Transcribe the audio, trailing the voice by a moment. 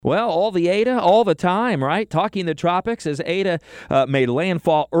Well, all the Eta, all the time, right? Talking the tropics as Eta made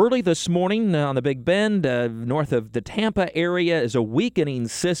landfall early this morning on the Big Bend, north of the Tampa area, is a weakening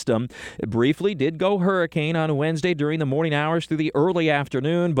system. It briefly did go hurricane on Wednesday during the morning hours through the early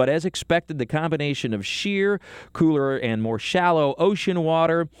afternoon, but as expected, the combination of sheer, cooler, and more shallow ocean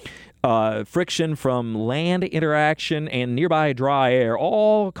water, friction from land interaction, and nearby dry air,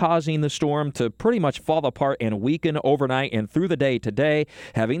 all causing the storm to pretty much fall apart and weaken overnight and through the day today.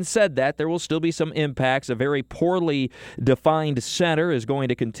 Having said that, there will still be some impacts. A very poorly defined center is going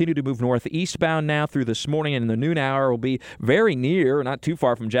to continue to move northeastbound now through this morning, and the noon hour will be very near, not too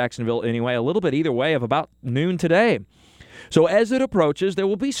far from Jacksonville anyway, a little bit either way of about noon today. So as it approaches, there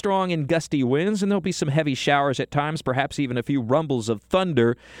will be strong and gusty winds, and there'll be some heavy showers at times, perhaps even a few rumbles of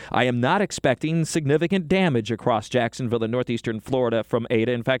thunder. I am not expecting significant damage across Jacksonville and northeastern Florida from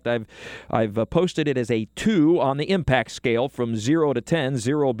Eta. In fact, I've posted it as a 2 on the impact scale from 0 to 10,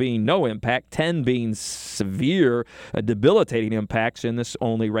 0 being no impact, 10 being severe, debilitating impacts, and this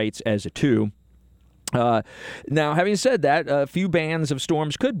only rates as a 2. Now, having said that, a few bands of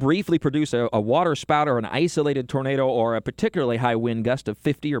storms could briefly produce a water spout or an isolated tornado or a particularly high wind gust of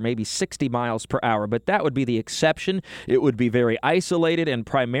 50 or maybe 60 miles per hour, but that would be the exception. It would be very isolated and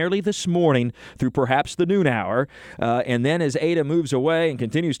primarily this morning through perhaps the noon hour, and then as Eta moves away and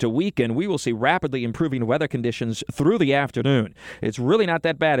continues to weaken, we will see rapidly improving weather conditions through the afternoon. It's really not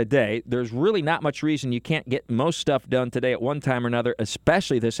that bad a day. There's really not much reason you can't get most stuff done today at one time or another,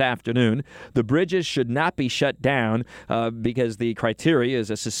 especially this afternoon. The bridges should not be shut down because the criteria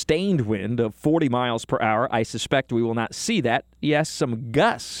is a sustained wind of 40 miles per hour. I suspect we will not see that. Yes, some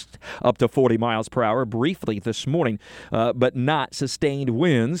gusts up to 40 miles per hour briefly this morning, but not sustained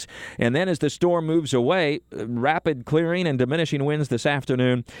winds. And then as the storm moves away, rapid clearing and diminishing winds this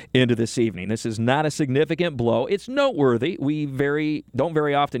afternoon into this evening. This is not a significant blow. It's noteworthy. We don't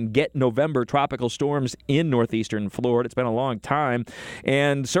very often get November tropical storms in northeastern Florida. It's been a long time,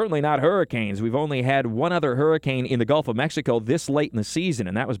 and certainly not hurricanes. We've only had one other hurricane in the Gulf of Mexico this late in the season,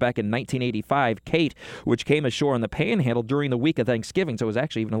 and that was back in 1985, Kate, which came ashore in the Panhandle during the week of Thanksgiving, so it was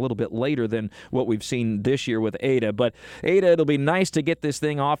actually even a little bit later than what we've seen this year with Eta. But Eta, it'll be nice to get this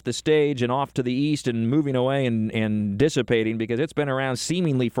thing off the stage and off to the east and moving away and dissipating, because it's been around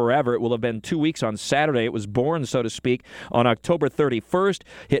seemingly forever. It will have been 2 weeks on Saturday. It was born, so to speak, on October 31st,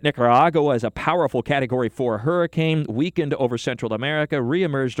 hit Nicaragua as a powerful Category 4 hurricane, weakened over Central America,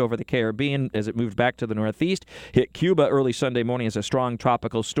 reemerged over the Caribbean as it moved back to the northeast, hit Cuba early Sunday morning as a strong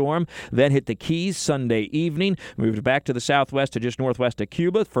tropical storm, then hit the Keys Sunday evening, moved back to the southwest to just northwest of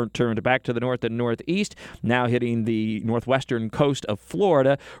Cuba, turned back to the north and northeast, now hitting the northwestern coast of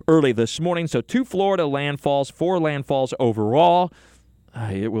Florida early this morning. So 2 Florida landfalls, 4 landfalls overall.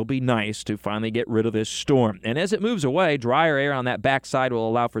 It will be nice to finally get rid of this storm. And as it moves away, drier air on that backside will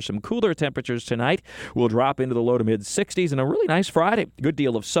allow for some cooler temperatures tonight. We'll drop into the low to mid-60s and a really nice Friday. Good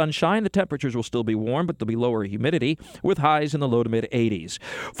deal of sunshine. The temperatures will still be warm, but there'll be lower humidity with highs in the low to mid-80s.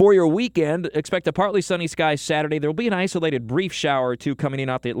 For your weekend, expect a partly sunny sky Saturday. There will be an isolated brief shower or two coming in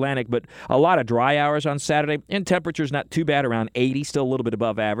off the Atlantic, but a lot of dry hours on Saturday, and temperatures not too bad, around 80, still a little bit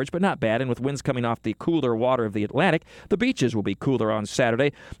above average, but not bad. And with winds coming off the cooler water of the Atlantic, the beaches will be cooler on Saturday,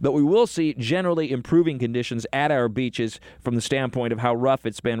 but we will see generally improving conditions at our beaches from the standpoint of how rough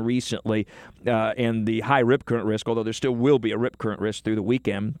it's been recently and the high rip current risk, although there still will be a rip current risk through the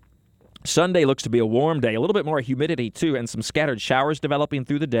weekend. Sunday looks to be a warm day, a little bit more humidity too, and some scattered showers developing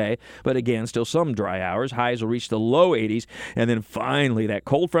through the day, but again, still some dry hours. Highs will reach the low 80s, and then finally that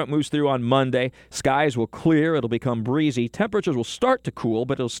cold front moves through on Monday. Skies will clear, it'll become breezy. Temperatures will start to cool,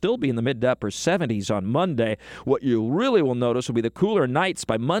 but it'll still be in the mid to upper 70s on Monday. What you really will notice will be the cooler nights.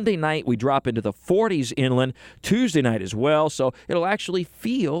 By Monday night, we drop into the 40s inland, Tuesday night as well, so it'll actually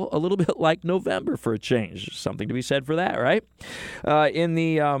feel a little bit like November for a change. Something to be said for that, right? In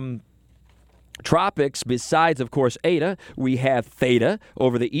the tropics, besides, of course, Eta, we have THETA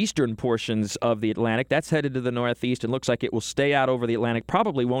over the eastern portions of the Atlantic. That's headed to the northeast and looks like it will stay out over the Atlantic.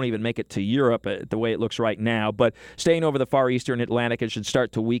 Probably won't even make it to Europe the way it looks right now, but staying over the far eastern Atlantic, it should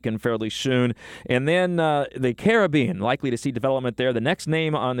start to weaken fairly soon. And then the Caribbean, likely to see development there. The next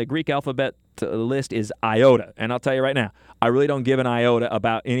name on the Greek alphabet list is iota, and I'll tell you right now, I really don't give an iota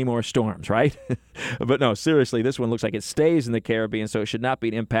about any more storms, right? But no, seriously, this one looks like it stays in the Caribbean, so it should not be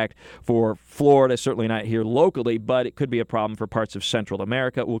an impact for Florida, certainly not here locally, but it could be a problem for parts of Central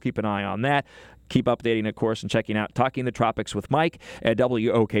America. We'll keep an eye on that. Keep updating, of course, and checking out Talking the Tropics with Mike at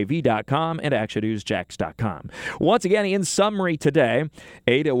WOKV.com and ActionNewsJax.com. Once again, in summary today,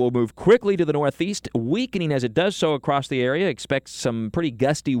 Eta will move quickly to the northeast, weakening as it does so across the area. Expect some pretty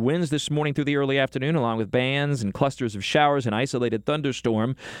gusty winds this morning through the early afternoon, along with bands and clusters of showers and isolated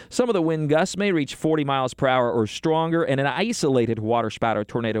thunderstorm. Some of the wind gusts may reach 40 miles per hour or stronger, and an isolated water spatter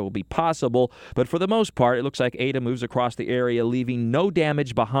tornado will be possible. But for the most part, it looks like Eta moves across the area, leaving no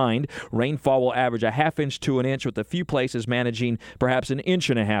damage behind. Rainfall will average a half inch to an inch, with a few places managing perhaps an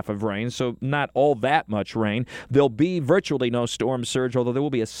inch and a half of rain, so not all that much rain. There'll be virtually no storm surge, although there will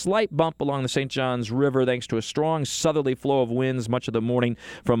be a slight bump along the St. Johns River thanks to a strong southerly flow of winds much of the morning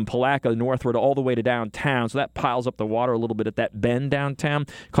from Palatka northward all the way to downtown. So that piles up the water a little bit at that bend downtown,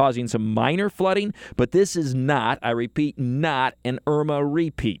 causing some minor flooding. But this is not, I repeat, not an Irma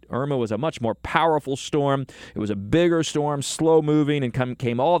repeat. Irma was a much more powerful storm. It was a bigger storm, slow moving, and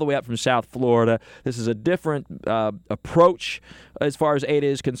came all the way up from South Florida. This is a different approach as far as Eta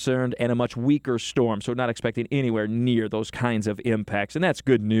is concerned, and a much weaker storm. So we're not expecting anywhere near those kinds of impacts. And that's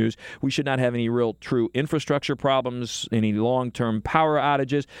good news. We should not have any real true infrastructure problems, any long-term power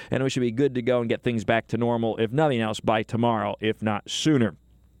outages, and we should be good to go and get things back to normal, if nothing else, by tomorrow, if not sooner.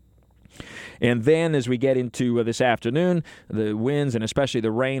 And then as we get into this afternoon, the winds and especially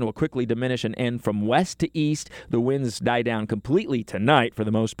the rain will quickly diminish and end from west to east. The winds die down completely tonight for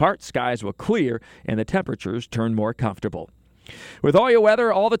the most part. Skies will clear and the temperatures turn more comfortable. With all your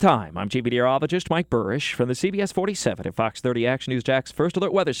weather all the time, I'm Chief Meteorologist Mike Burrish from the CBS 47 at Fox 30 Action News Jack's First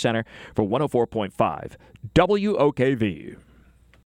Alert Weather Center for 104.5 WOKV.